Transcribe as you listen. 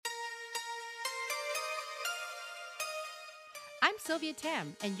I'm Sylvia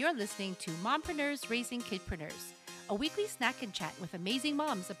Tam, and you're listening to Mompreneurs Raising Kidpreneurs, a weekly snack and chat with amazing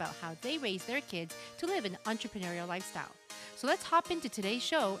moms about how they raise their kids to live an entrepreneurial lifestyle. So let's hop into today's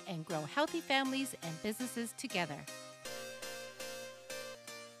show and grow healthy families and businesses together.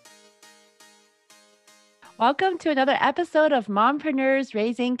 Welcome to another episode of Mompreneurs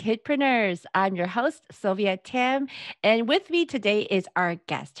Raising Kidpreneurs. I'm your host, Sylvia Tam, and with me today is our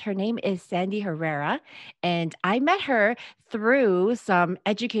guest. Her name is Sandi Herrera, and I met her through some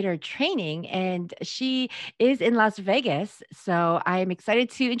educator training, and she is in Las Vegas. So I'm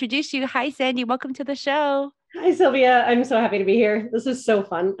excited to introduce you. Hi, Sandi. Welcome to the show. Hi, Sylvia. I'm so happy to be here. This is so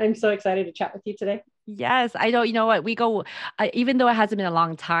fun. I'm so excited to chat with you today. Yes, I know. You know what? We go, even though it hasn't been a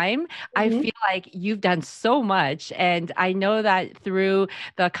long time, I Mhm. feel like you've done so much. And I know that through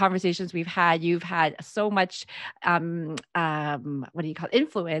the conversations we've had, you've had so much, what do you call it,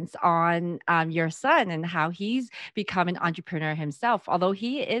 influence on your son and how he's become an entrepreneur himself. Although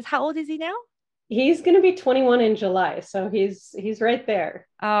he is, how old is he now? He's going to be 21 in July, so he's right there.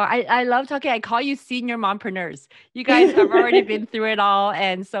 Oh, I love talking. I call you senior mompreneurs. You guys have already been through it all.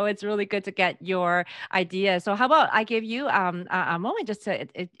 And so it's really good to get your ideas. So how about I give you a moment just to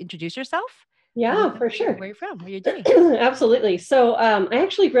introduce yourself and let Yeah, them for know sure. where you're from, what you're doing. Absolutely. So I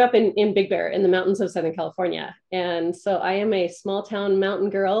actually grew up in Big Bear in the mountains of Southern California. And so I am a small town mountain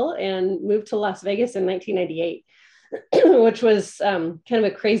girl and moved to Las Vegas in 1998. Which was kind of a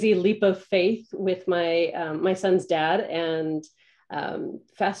crazy leap of faith with my son's dad. And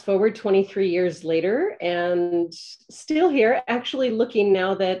fast forward 23 years later, and still here, actually looking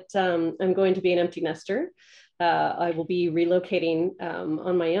now that I'm going to be an empty nester. I will be relocating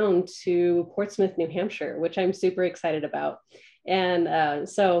on my own to Portsmouth, New Hampshire, which I'm super excited about. And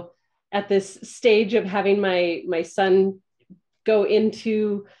so, at this stage of having my son go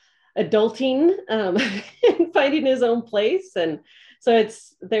into adulting and finding his own place, and so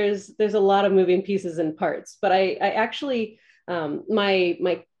there's a lot of moving pieces and parts, but I actually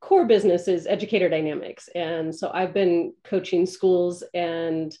my core business is educator dynamics, and so I've been coaching schools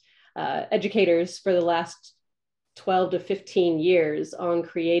and educators for the last 12 to 15 years on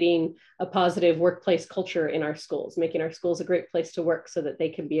creating a positive workplace culture in our schools, making our schools a great place to work so that they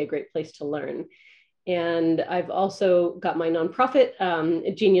can be a great place to learn. And I've also got my nonprofit,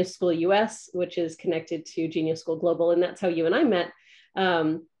 Genius School US, which is connected to Genius School Global. And that's how you and I met.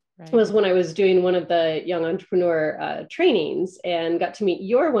 Right. Was when I was doing one of the young entrepreneur trainings and got to meet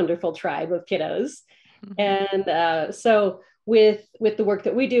your wonderful tribe of kiddos. And so with the work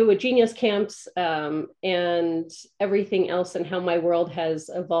that we do with Genius Camps and everything else and how my world has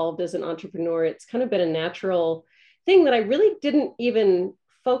evolved as an entrepreneur, it's kind of been a natural thing that I really didn't even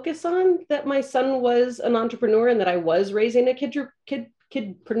focus on, that my son was an entrepreneur and that I was raising a kidpreneur.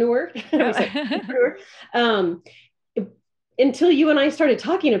 We say kidpreneur. Um, until you and I started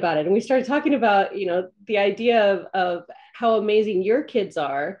talking about it, and we started talking about, the idea of how amazing your kids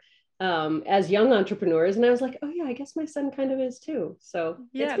are as young entrepreneurs. And I was like, oh yeah, I guess my son kind of is too. So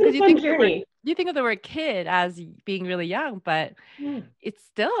it's Yeah, been because a fun journey. you think of the word kid as being really young, but Yeah, it's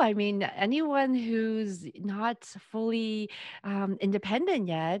still, I mean, anyone who's not fully independent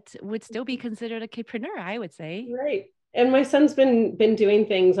yet would still be considered a kidpreneur, I would say. right. And my son's been doing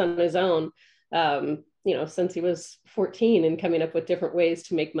things on his own, since he was 14, and coming up with different ways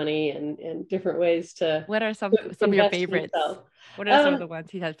to make money and different ways to What are some of your invest in favorites? himself. What are some of Um, the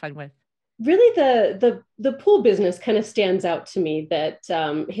ones he had fun with? Really, the pool business kind of stands out to me, that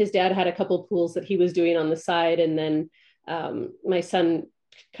his dad had a couple pools that he was doing on the side, and then my son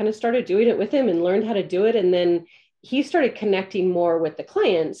kind of started doing it with him and learned how to do it, and then he started connecting more with the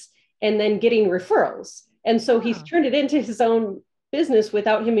clients and then getting referrals, and so he's Oh, turned it into his own business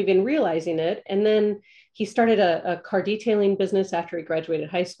without him even realizing it. And then he started a car detailing business after he graduated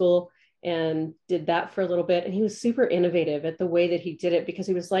high school and did that for a little bit, and he was super innovative at the way that he did it, because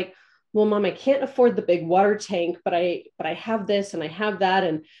he was like, well, mom, I can't afford the big water tank, but I have this and I have that.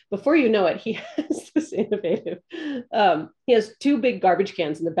 And before you know it, he has this innovative, he has two big garbage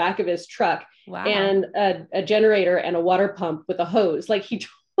cans in the back of his truck, wow. and a generator and a water pump with a hose. Like, he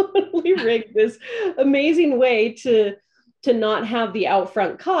totally rigged this amazing way to not have the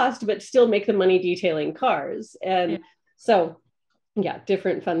upfront cost, but still make the money detailing cars. Yeah. And so, yeah,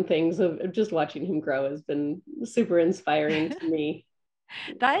 different fun things of just watching him grow has been super inspiring to me.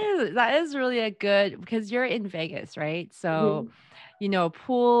 That is really a good because you're in Vegas, right? So, Mhm.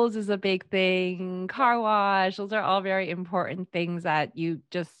 pools is a big thing, car wash, those are all very important things that you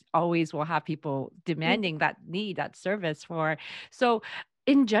just always will have people demanding that need, that service for. So,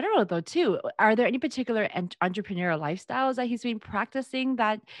 in general, though, too, are there any particular entrepreneurial lifestyles that he's been practicing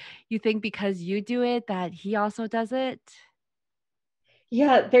that you think because you do it, that he also does it?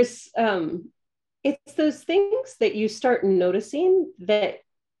 Yeah, there's it's those things that you start noticing that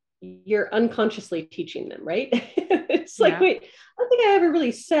you're unconsciously teaching them, right? It's like, Yeah. wait, I don't think I ever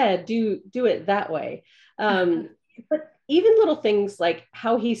really said do it that way. But even little things like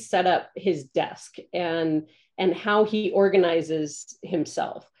how he set up his desk and how he organizes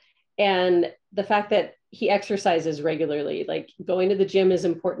himself, and the fact that he exercises regularly, like going to the gym is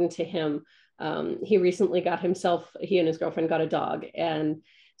important to him. He recently got himself, he and his girlfriend got a dog, and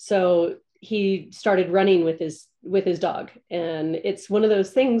so he started running with his dog. And it's one of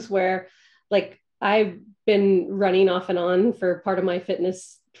those things where, like, I've been running off and on for part of my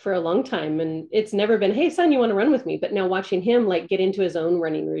fitness for a long time, and it's never been, hey son, you want to run with me? But now watching him like get into his own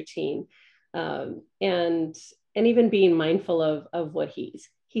running routine, and even being mindful of what he's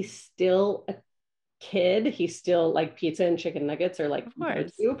still a kid. He's still like pizza and chicken nuggets are like Of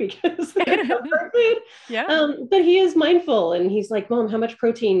course. go-to because they're comfort food. Yeah. But he is mindful, and he's like, mom, how much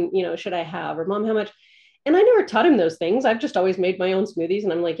protein, should I have? Or mom, how much? And I never taught him those things. I've just always made my own smoothies,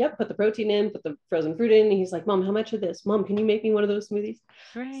 and I'm like, yep, put the protein in, put the frozen fruit in. And he's like, mom, how much of this? Mom, can you make me one of those smoothies?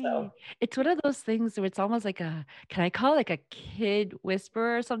 Right. So It's one of those things where it's almost like a, can I call it like a kid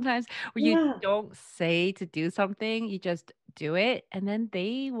whisperer sometimes, where you yeah. don't say to do something, you just do it, and then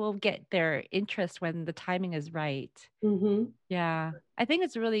they will get their interest when the timing is right. Mm-hmm. Yeah, I think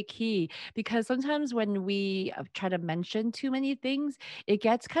it's really key because sometimes when we try to mention too many things, it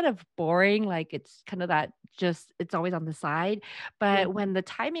gets kind of boring. Like it's kind of that just, it's always on the side. Yeah. But when the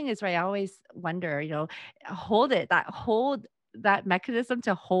timing is right, I always wonder, hold it, that mechanism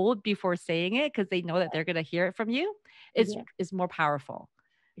to hold before saying it because they know that they're going to hear it from you Yeah. is more powerful.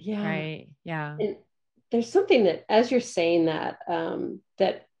 Yeah. Right. Yeah. And there's something that, as you're saying that,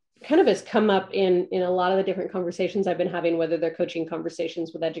 that kind of has come up in a lot of the different conversations I've been having, whether they're coaching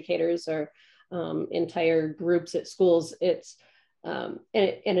conversations with educators or entire groups at schools. It's and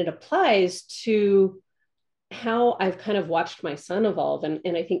it applies to how I've kind of watched my son evolve,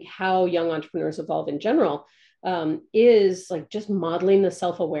 and I think how young entrepreneurs evolve in general, is like just modeling the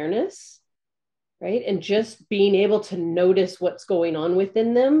self-awareness, right? And just being able to notice what's going on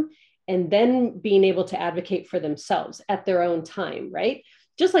within them, and then being able to advocate for themselves at their own time, right?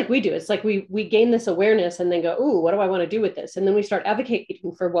 Just like we do. It's like we gain this awareness and then go, ooh, what do I want to do with this? And then we start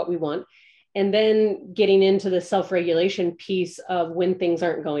advocating for what we want. And then getting into the self-regulation piece of when things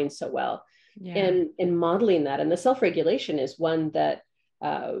aren't going so well, Yeah. and modeling that. And the self-regulation is one that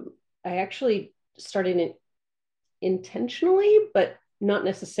uh, I actually started intentionally, but not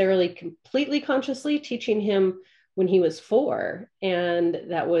necessarily completely consciously, teaching him when he was 4. And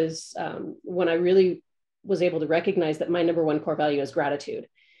that was when I really was able to recognize that my number one core value is gratitude.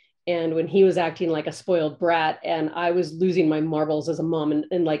 And when he was acting like a spoiled brat and I was losing my marbles as a mom,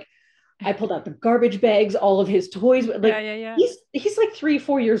 and like I pulled out the garbage bags, all of his toys, Yeah. like Yeah. Yeah. he's like 3,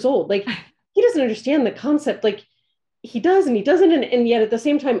 4 years old. Like he doesn't understand the concept. Like he does and he doesn't, and yet at the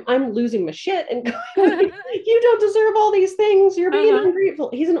same time I'm losing my shit and going, like, you don't deserve all these things, you're being Uh-huh.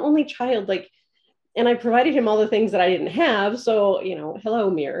 ungrateful. He's an only child, like, and I provided him all the things that I didn't have, so hello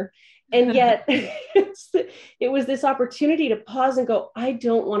mirror. And yet it was this opportunity to pause and go, I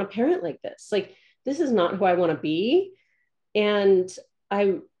don't want to parent like this. Like, this is not who I want to be. And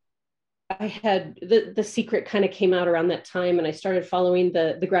I had the secret kind of came out around that time, and I started following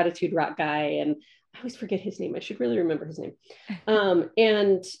the gratitude rock guy, and I always forget his name. I should really remember his name.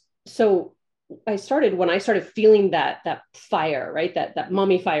 And so when I started feeling that fire, right, that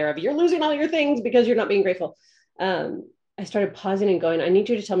mommy fire of you're losing all your things because you're not being grateful. I started pausing and going, I need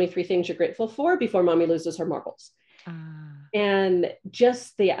you to tell me 3 things you're grateful for before mommy loses her marbles. Ah, And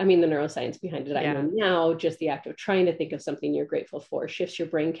just the neuroscience behind it, I know yeah. now, just the act of trying to think of something you're grateful for shifts your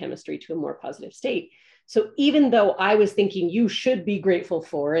brain chemistry to a more positive state. So even though I was thinking you should be grateful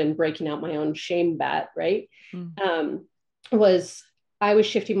for and breaking out my own shame bat, right, Mm. um, was I was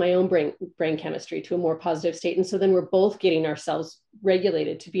shifting my own brain chemistry to a more positive state. And so then we're both getting ourselves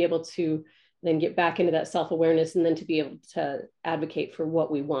regulated to be able to then get back into that self-awareness, and then to be able to advocate for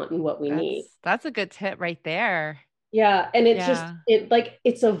what we want and what we need. That's a good tip right there. Yeah, and it's just Yeah.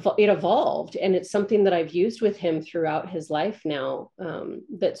 it evolved, and it's something that I've used with him throughout his life now,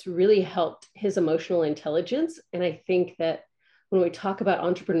 that's really helped his emotional intelligence. And I think that when we talk about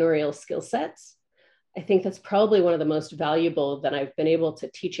entrepreneurial skill sets, I think that's probably one of the most valuable that I've been able to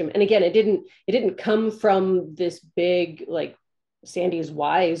teach him. And again, it didn't come from this big like Sandy's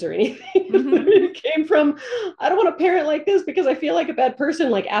wise or anything. It came from, I don't want to parent like this because I feel like a bad person.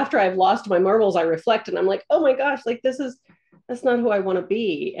 Like after I've lost my marbles, I reflect and I'm like, oh my gosh, like this is that's not who I want to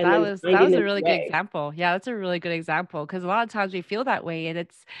be. And then That finding was a a new really good way. example. Yeah, that's a really good example because a lot of times we feel that way, and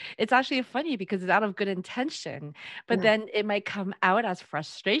it's actually funny because it's out of good intention, but Yeah. then it might come out as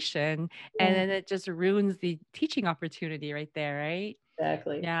frustration, and Yeah, then it just ruins the teaching opportunity right there, right?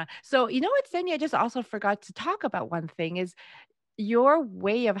 exactly. Yeah. So, you know what, Cindy, I just also forgot to talk about one thing is your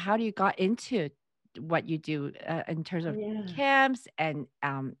way of how you got into what you do, in terms Oh, of yeah. camps and,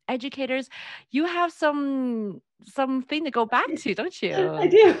 educators. You have something to go back to, don't I you?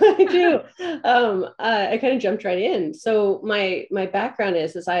 do, I do. I kind of jumped right in. So my background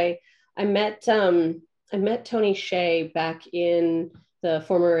is I met I met Tony Shea back in the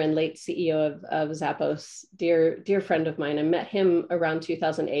former and late CEO of Zappos, dear friend of mine. I met him around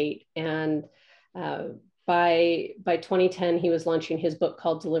 2008, and uh, by 2010 he was launching his book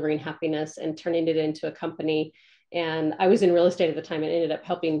called Delivering Happiness and turning it into a company. And I was in real estate at the time and ended up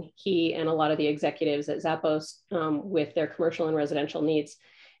helping he and a lot of the executives at Zappos with their commercial and residential needs.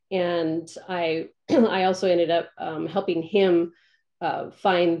 And I also ended up helping him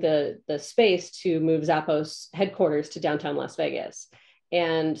find the space to move Zappos headquarters to downtown Las Vegas.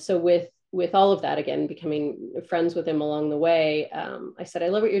 And so with all of that, again, becoming friends with him along the way, I said, I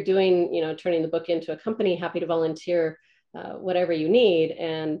love what you're doing, turning the book into a company, happy to volunteer, whatever you need.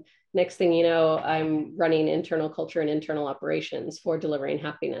 And next thing you know, I'm running internal culture and internal operations for Delivering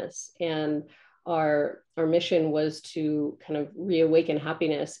Happiness. And our mission was to kind of reawaken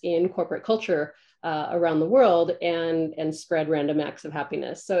happiness in corporate culture around the world and spread random acts of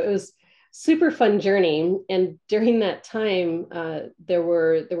happiness. So it was super fun journey. And during that time, there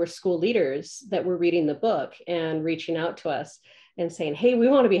were school leaders that were reading the book and reaching out to us and saying, "Hey, we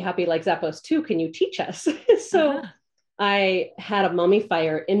want to be happy like Zappos too. Can you teach us?" So Uh-huh. I had a mommy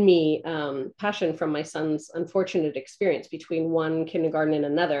fire in me, passion from my son's unfortunate experience between one kindergarten and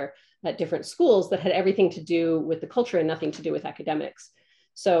another at different schools that had everything to do with the culture and nothing to do with academics.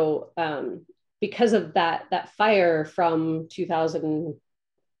 So because of that fire from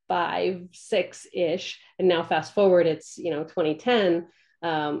 2005, 6-ish, and now fast forward, it's 2010.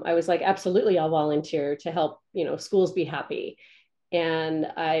 I was like, absolutely, I'll volunteer to help schools be happy. And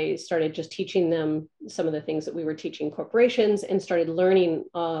I started just teaching them some of the things that we were teaching corporations and started learning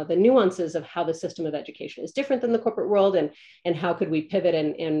the nuances of how the system of education is different than the corporate world and how could we pivot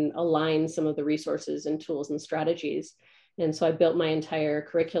and align some of the resources and tools and strategies. And so I built my entire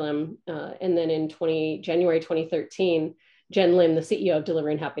curriculum. And then in January 2013, Jen Lim, the CEO of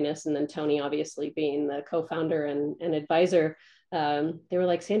Delivering Happiness, and then Tony, obviously being the co-founder and advisor, they were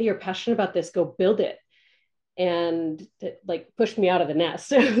like, Sandy, you're passionate about this, go build it. And it, like, pushed me out of the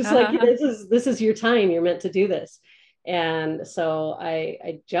nest. It was like, Uh-huh. this is your time, you're meant to do this. And so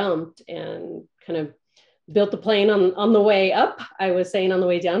I jumped and kind of built the plane on the way up. I was saying on the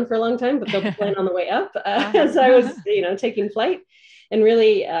way down for a long time, but built the plane on the way up as I was Uh-huh. taking flight, and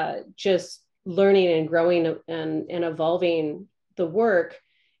really just learning and growing and evolving the work.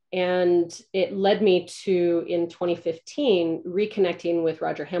 And it led me to, in 2015, reconnecting with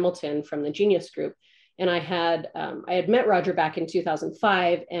Roger Hamilton from the Genius Group. And I had met Roger back in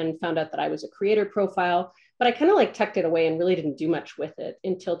 2005 and found out that I was a creator profile, but I kind of like tucked it away and really didn't do much with it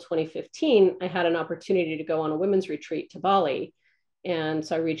until 2015. I had an opportunity to go on a women's retreat to Bali. And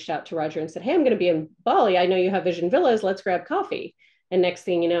so I reached out to Roger and said, "Hey, I'm going to be in Bali. I know you have Vision Villas. Let's grab coffee." And next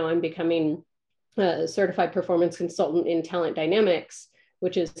thing you know, I'm becoming a certified performance consultant in talent dynamics,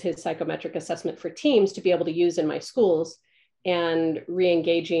 which is his psychometric assessment for teams to be able to use in my schools, and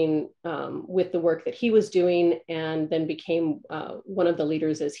re-engaging with the work that he was doing, and then became one of the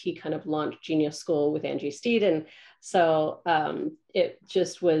leaders as he kind of launched Genius School with Angie Steed. And so it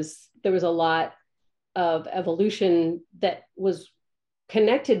just was, there was a lot of evolution that was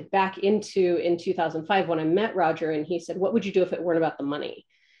connected back into in 2005 when I met Roger, and he said, "What would you do if it weren't about the money?"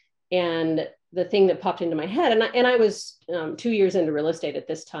 And the thing that popped into my head, and I was 2 years into real estate at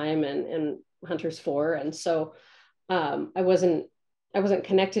this time, and Hunters 4, and so I wasn't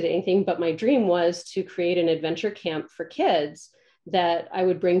connected to anything, but my dream was to create an adventure camp for kids that I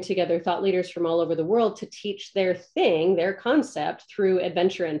would bring together thought leaders from all over the world to teach their thing, their concept through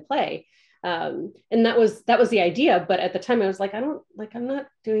adventure and play. And that was the idea. But at the time I was like, I'm not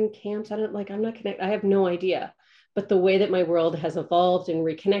doing camps. I'm not connected. I have no idea. But the way that my world has evolved and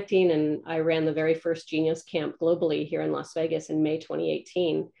reconnecting, and I ran the very first Genius Camp globally here in Las Vegas in May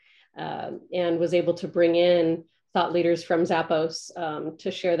 2018, and was able to bring in thought leaders from Zappos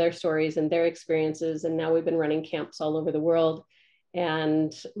to share their stories and their experiences. And now we've been running camps all over the world.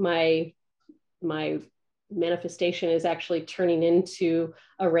 And my manifestation is actually turning into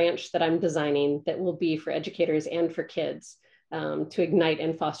a ranch that I'm designing that will be for educators and for kids, to ignite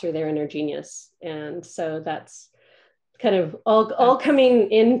and foster their inner genius. And so that's kind of all That's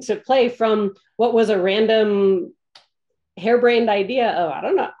coming into play from what was a random harebrained idea. Oh, I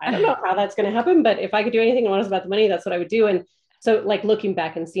don't know how that's going to happen, but if I could do anything and it was about the money, that's what I would do. And so like looking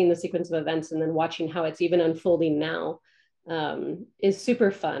back and seeing the sequence of events and then watching how it's even unfolding now is super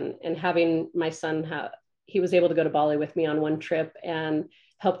fun. And having my son he was able to go to Bali with me on one trip and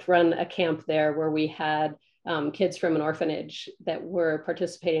helped run a camp there where we had kids from an orphanage that were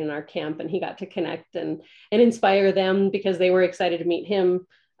participating in our camp, and he got to connect and inspire them because they were excited to meet him,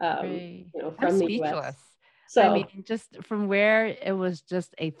 great. I'm from the U.S. speechless. I mean, So just from where it was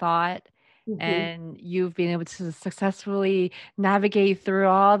just a thought, mhm, and you've been able to successfully navigate through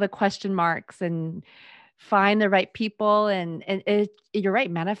all the question marks and find the right people, and you're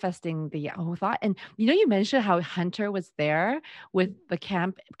right, manifesting the whole thought. And you mentioned how Hunter was there with the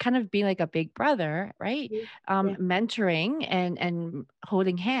camp, kind of being like a big brother, right? yeah, Mentoring and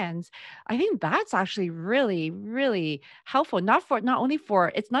holding hands. I think that's actually really, really helpful. Not only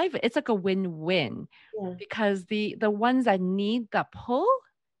for, it's not even, it's like a win-win, yeah, because the ones that need the pull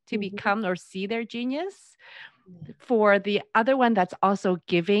to mhm, become or see their genius, yeah, for the other one that's also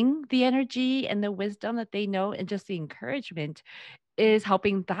giving the energy and the wisdom that they know, and just the encouragement, is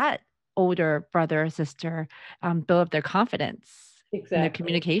helping that older brother or sister build up their confidence in their exactly.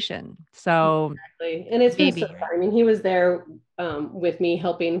 communication. So Exactly. And it's been so maybe, fun. right? I mean, he was there with me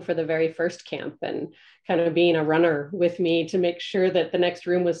helping for the very first camp and kind of being a runner with me to make sure that the next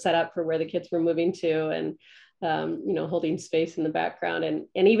room was set up for where the kids were moving to, and holding space in the background.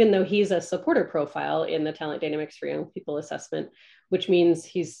 And even though he's a supporter profile in the Talent Dynamics for Young People assessment, which means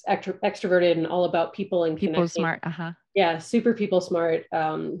he's extroverted and all about people and People connecting. smart. Uh-huh. Yeah, super people smart.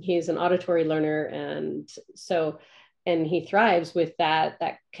 He's an auditory learner, and he thrives with that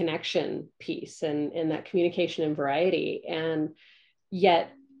connection piece and that communication and variety. And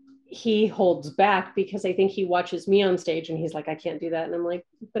yet he holds back because I think he watches me on stage and he's like, I can't do that. And I'm like,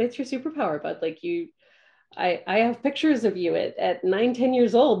 but it's your superpower, bud. Like I have pictures of you at 9, 10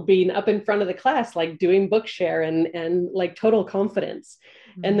 years old being up in front of the class, like doing Bookshare and like total confidence.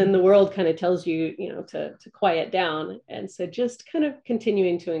 And then Mhm. the world kind of tells you, to quiet down. And so just kind of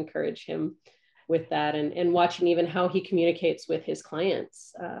continuing to encourage him with that, and watching even how he communicates with his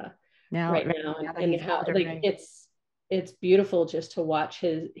clients Now, right right now, now that and he's how older, like right? it's beautiful just to watch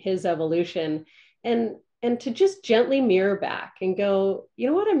his evolution, and and to just gently mirror back and go, you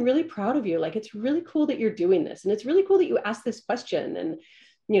know what, I'm really proud of you. Like, it's really cool that you're doing this, and it's really cool that you asked this question. And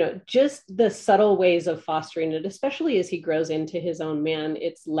just the subtle ways of fostering it, especially as he grows into his own man.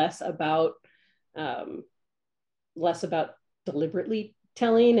 It's um, less about deliberately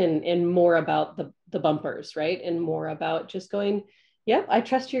telling, and more about the bumpers, right? And more about just going, yep, I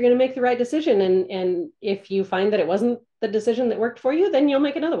trust you're going to make the right decision. And if you find that it wasn't the decision that worked for you, then you'll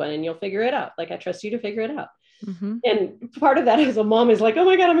make another one and you'll figure it out. Like, I trust you to figure it out. Hmm. And part of that as a mom is like, oh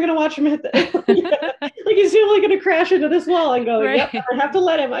my God, I'm going to watch him hit the, yeah, like he's totally going to crash into this wall, and go, yep, Right. I have to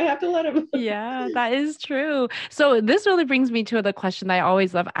let him. I have to let him. Yeah, that is true. So this really brings me to the question that I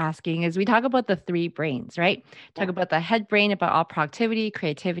always love asking, is we talk about the three brains, right? Talk Yeah. about the head brain, about all productivity,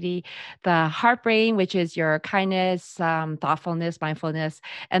 creativity, the heart brain, which is your kindness, thoughtfulness, mindfulness,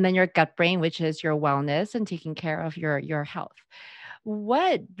 and then your gut brain, which is your wellness and taking care of your health.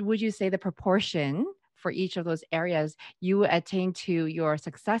 What would you say the proportion for each of those areas you attain to your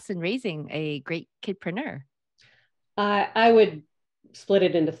success in raising a great kidpreneur? I would split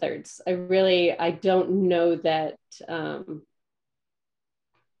it into thirds. I don't know that. So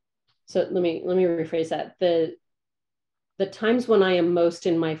let me rephrase that. The times when I am most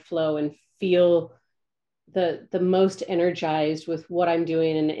in my flow and feel the most energized with what I'm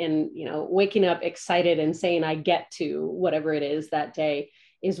doing, and waking up excited and saying I get to whatever it is that day,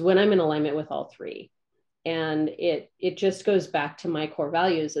 is when I'm in alignment with all three. And it just goes back to my core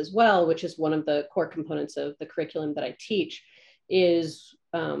values as well, which is one of the core components of the curriculum that I teach, is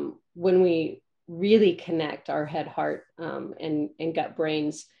when we really connect our head, heart, and gut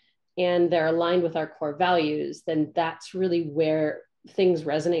brains, and they're aligned with our core values, then that's really where things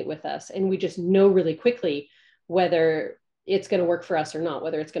resonate with us. And we just know really quickly whether it's going to work for us or not,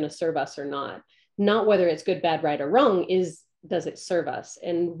 whether it's going to serve us or not whether it's good, bad, right, or wrong, is does it serve us.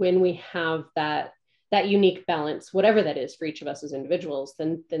 And when we have that unique balance, whatever that is for each of us as individuals,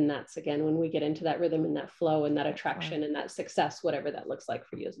 then that's again when we get into that rhythm and that flow and that Excellent. attraction and that success, whatever that looks like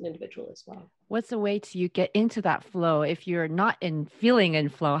for you as an individual as well. What's the way to you get into that flow if you're not in feeling in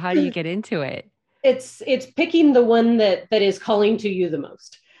flow? How do you get into it? It's picking the one that is calling to you the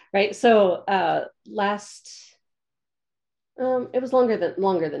most, right? So last it was longer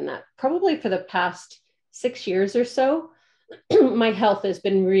than that, probably for the past 6 years or so. my health has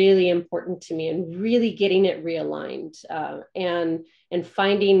been really important to me, and really getting it realigned, and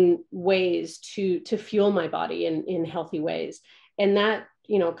finding ways to fuel my body in healthy ways. And that,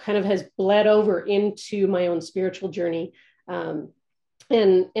 kind of has bled over into my own spiritual journey. And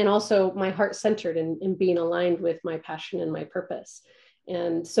also my heart centered and being aligned with my passion and my purpose.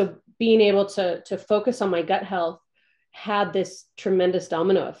 And so being able to focus on my gut health had this tremendous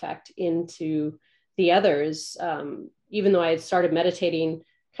domino effect into the others. Even though I had started meditating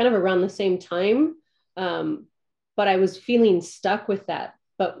kind of around the same time, but I was feeling stuck with that.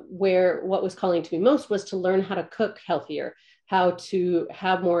 But what was calling to me most was to learn how to cook healthier, how to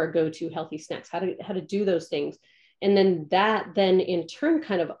have more go-to healthy snacks, how to do those things. And then that then in turn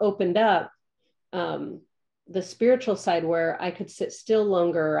kind of opened up, the spiritual side, where I could sit still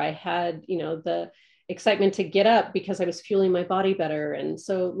longer. I had, the excitement to get up because I was fueling my body better. And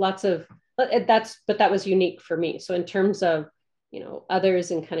so lots of but that was unique for me. So in terms of,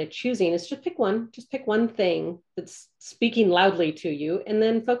 others and kind of choosing, it's just pick one thing that's speaking loudly to you, and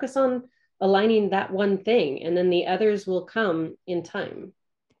then focus on aligning that one thing. And then the others will come in time.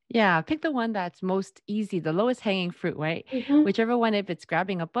 Yeah, pick the one that's most easy, the lowest hanging fruit, right? Mm-hmm. Whichever one, if it's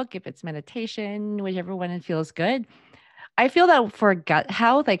grabbing a book, if it's meditation, whichever one it feels good. I feel that for gut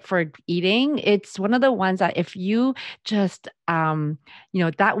health, like for eating, it's one of the ones that if you just,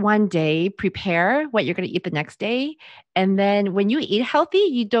 that one day prepare what you're going to eat the next day. And then when you eat healthy,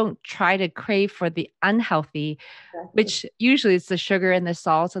 you don't try to crave for the unhealthy, Exactly. which usually it's the sugar and the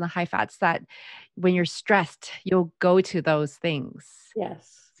salts and the high fats that when you're stressed, you'll go to those things.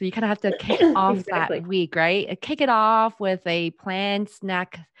 Yes. So you kind of have to kick off that Exactly. week, right? Kick it off with a planned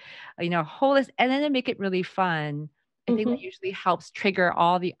snack, whole and then make it really fun. I think that Mm-hmm. usually helps trigger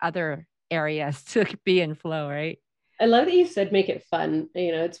all the other areas to be in flow, right? I love that you said make it fun.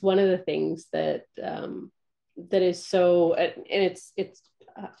 It's one of the things that is so, and it's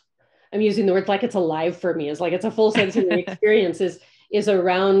I'm using the word like it's alive for me. Is like it's a full sensory experience. Is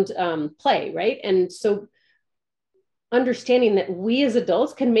around play, right? And so understanding that we as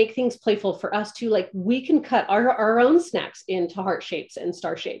adults can make things playful for us too. Like we can cut our own snacks into heart shapes and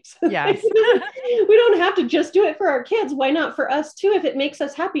star shapes. Yes. We don't have to just do it for our kids. Why not for us too? If it makes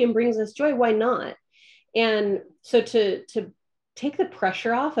us happy and brings us joy, why not? And so to take the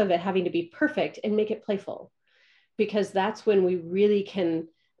pressure off of it having to be perfect and make it playful, because that's when we really can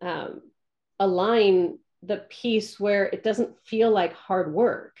um, align the piece where it doesn't feel like hard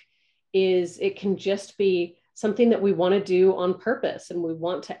work. Is it can just be something that we want to do on purpose, and we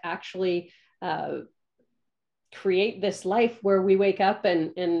want to actually uh, create this life where we wake up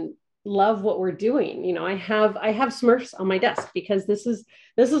and love what we're doing. I have Smurfs on my desk because this is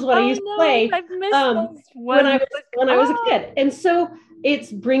what I Oh used to no, play I've missed um, those when I ones. was when I was a kid, and so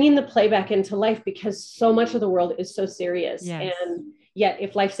it's bringing the play back into life, because so much of the world is so serious. Yes. And yet,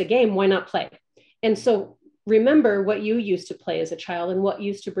 if life's a game, why not play? And so remember what you used to play as a child and what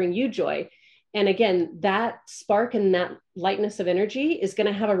used to bring you joy. And again, that spark and that lightness of energy is going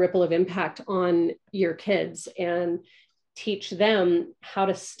to have a ripple of impact on your kids, and teach them how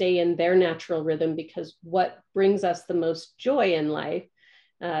to stay in their natural rhythm, because what brings us the most joy in life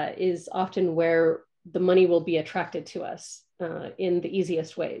is often where the money will be attracted to us in the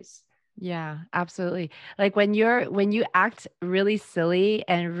easiest ways. Yeah, absolutely. Like when you act really silly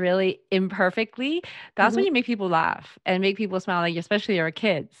and really imperfectly, that's when Mm-hmm. you make people laugh and make people smile, like especially our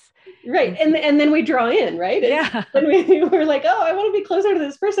kids. Right. And And then we draw in, right? It's yeah. when we're like, oh, I want to be closer to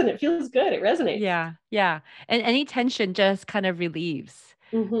this person. It feels good. It resonates. Yeah, yeah. And any tension just kind of relieves,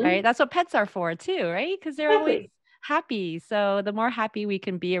 Mm-hmm. right? That's what pets are for too, right? Because they're always Exactly. happy. So the more happy we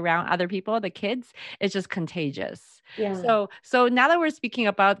can be around other people, the kids, it's just contagious. Yeah. So now that we're speaking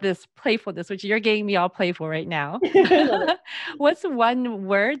about this playfulness, which you're getting me all playful right now, I love it. what's one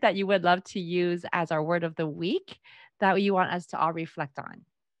word that you would love to use as our word of the week that you want us to all reflect on?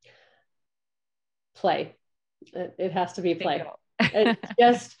 Play. It has to be play. Bingo. It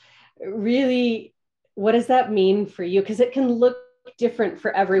just really, what does that mean for you? Because it can look different for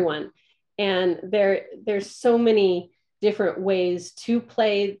everyone. And there's so many different ways to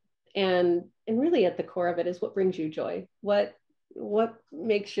play. And really at the core of it is what brings you joy. What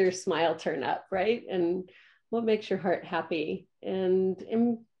makes your smile turn up, right? And what makes your heart happy? And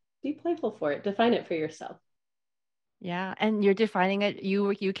be playful for it. Define it for yourself. Yeah, and you're defining it.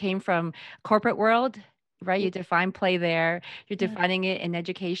 You came from corporate world, right? You define play there. You're Yeah. defining it in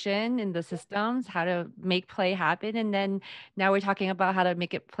education, in the systems, how to make play happen, and then now we're talking about how to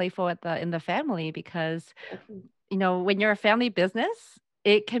make it playful at the in the family because when you're a family business,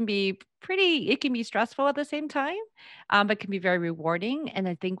 it can be it can be stressful at the same time, but can be very rewarding. And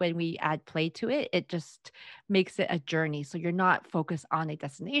I think when we add play to it, it just makes it a journey. So you're not focused on a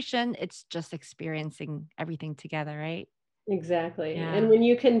destination, it's just experiencing everything together, right? Exactly. And Yeah. when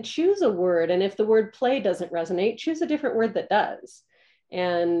you can choose a word, and if the word play doesn't resonate, choose a different word that does.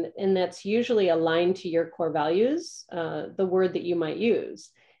 And that's usually aligned to your core values, the word that you might use.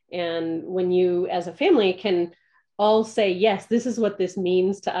 And when you, as a family, can all say, yes, this is what this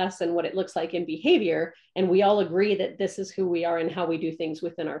means to us and what it looks like in behavior, and we all agree that this is who we are and how we do things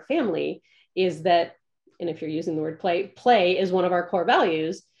within our family, is that, and if you're using the word play, play is one of our core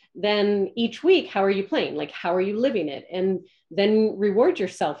values. Then each week, how are you playing? Like, how are you living it? And then reward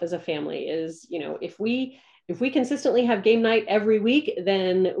yourself as a family. Is, if we consistently have game night every week,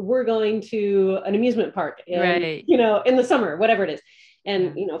 then we're going to an amusement park, and Right. in the summer, whatever it is.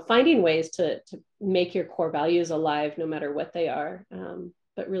 And Yeah. finding ways to make your core values alive, no matter what they are.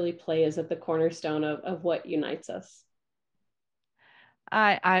 But really, play is at the cornerstone of what unites us.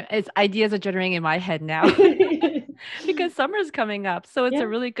 It's ideas are generating in my head now. Because summer's coming up. So it's a Yeah.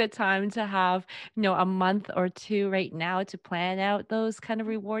 really good time to have, a month or two right now to plan out those kind of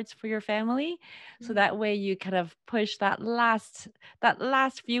rewards for your family. So that way you kind of push that last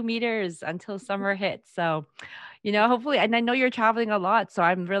few meters until summer hits. So, hopefully, and I know you're traveling a lot, so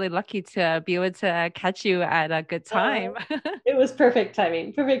I'm really lucky to be able to catch you at a good time. It was perfect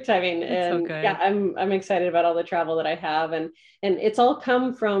timing, perfect timing. It's so And yeah, good. I'm excited about all the travel that I have. And it's all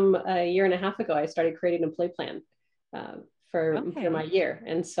come from a year and a half ago. I started creating a play plan uh, for my Okay. year.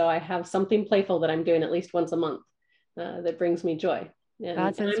 And so I have something playful that I'm doing at least once a month that brings me joy. And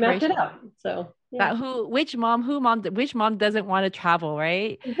That's I mapped it inspirational. out. So yeah, Which mom doesn't want to travel,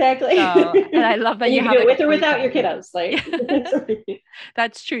 right? exactly. So, and I love that And you you can have do it like a with or play without your plan. kiddos. Like, Yeah,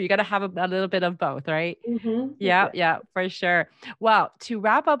 that's true. You got to have a little bit of both, right? Yeah, exactly. yeah, for sure. Well, to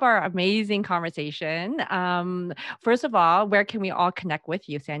wrap up our amazing conversation, first of all, where can we all connect with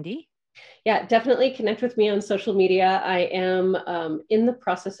you, Sandy? Yeah, definitely connect with me on social media. I am in the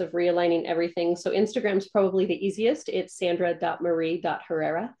process of realigning everything. So Instagram's probably the easiest. It's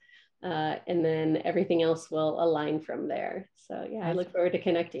sandra.marie.herrera. And then everything else will align from there. So yeah, I That's look forward to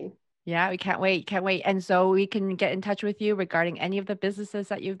connecting. Yeah, we can't wait, can't wait. And so we can get in touch with you regarding any of the businesses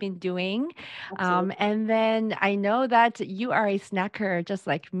that you've been doing. Absolutely. And then I know that you are a snacker just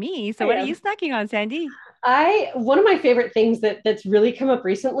like me. So I what are you am. snacking on, Sandy? One of my favorite things that's really come up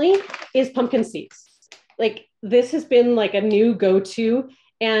recently is pumpkin seeds. Like, this has been like a new go-to.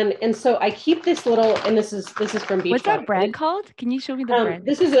 And so I keep this little, and this is from What's that Beachbody. brand called? Can you show me the brand?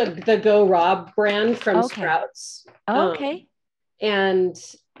 This is the Go Rob brand from Okay. Sprouts. Okay. And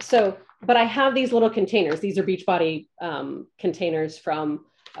so, but I have these little containers. These are Beachbody containers from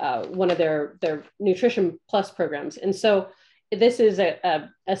one of their Nutrition Plus programs. And so this is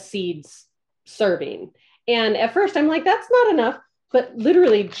a seeds serving. And at first I'm like, that's not enough. But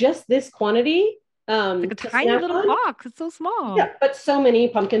literally just this quantity It's like a to tiny snack little on. box. It's so Yeah, small. but so many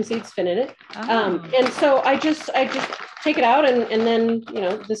pumpkin seeds fit in it. Oh, And so I just take it out, and then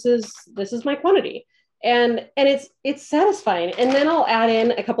this is my quantity. And it's satisfying. And then I'll add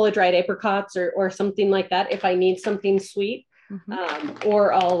in a couple of dried apricots or something like that if I need something sweet. hmm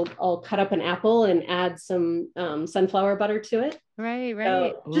Or I'll cut up an apple and add some sunflower butter to it. right, right.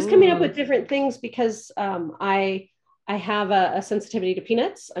 So just coming up Ooh, with different things because I have a sensitivity to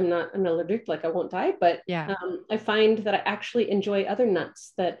peanuts. I'm not allergic, like I won't die, but yeah. I find that I actually enjoy other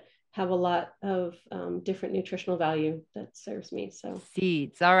nuts that have a lot of different nutritional value that serves me. So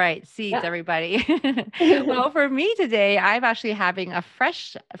Seeds. All right, seeds, yeah. everybody. Well, for me today, I'm actually having a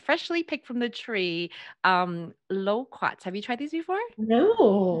freshly picked from the tree, loquats. Have you tried these before?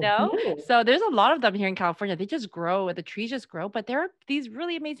 No, No? no. So there's a lot of them here in California. They just grow, the trees just grow, but there are these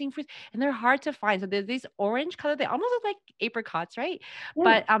really amazing fruits and they're hard to find. So there's these orange color, they almost look like apricots, right?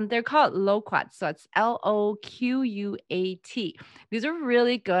 Yeah. But they're called loquats. So it's Loquat. These are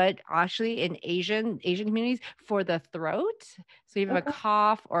really good actually in Asian communities for the throat. So if you have a Okay.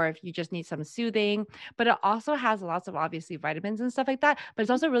 cough or if you just need some soothing, but it also has lots of obviously vitamins and stuff like that. But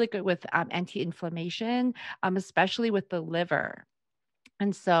it's also really good with anti-inflammation, especially with the liver.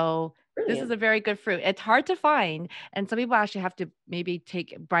 And so this is Brilliant. a very good fruit. It's hard to find, and some people actually have to maybe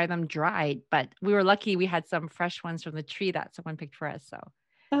buy them dried, but we were lucky we had some fresh ones from the tree that someone picked for us. So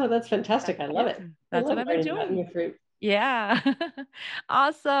Oh, that's fantastic. I love yeah, it. I that's what love I've been learning about doing. new fruit. Yeah.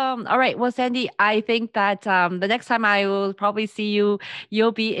 Awesome. All right. Well, Sandy, I think that the next time I will probably see you,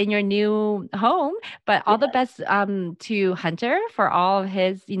 you'll be in your new home. But all the Yeah. best to Hunter for all of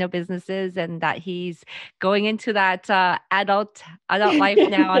his, businesses and that he's going into that adult life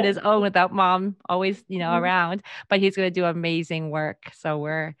now on his own without mom always, around. But he's going to do amazing work. So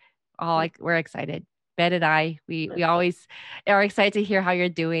we're all like we're excited. Ben and I, we always are excited to hear how you're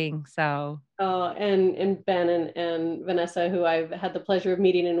doing. So Oh, and Ben and Vanessa, who I've had the pleasure of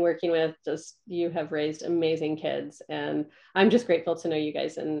meeting and working with, just you have raised amazing kids. And I'm just grateful to know you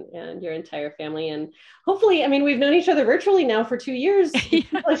guys and your entire family. And hopefully, I mean, we've known each other virtually now for 2 years, yeah,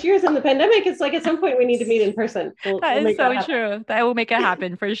 2+ years in the pandemic. It's like at some point we need to meet in person. that We'll is make that so happen. true. That will make it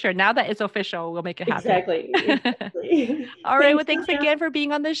happen for sure. Now that it's official, we'll make it happen. Exactly. Exactly. All right. Well, Thanks, thanks Sophia. again for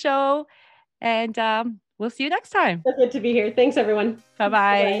being on the show. And we'll see you next time. So good to be here. Thanks, everyone. Bye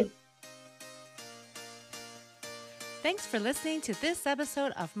bye. Bye-bye. Thanks for listening to this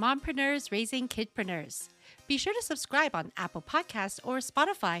episode of Mompreneurs Raising Kidpreneurs. Be sure to subscribe on Apple Podcasts or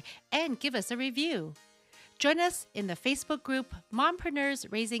Spotify and give us a review. Join us in the Facebook group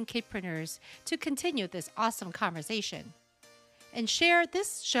Mompreneurs Raising Kidpreneurs to continue this awesome conversation. And share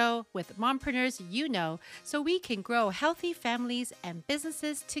this show with mompreneurs you know so we can grow healthy families and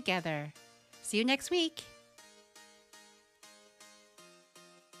businesses together. See you next week.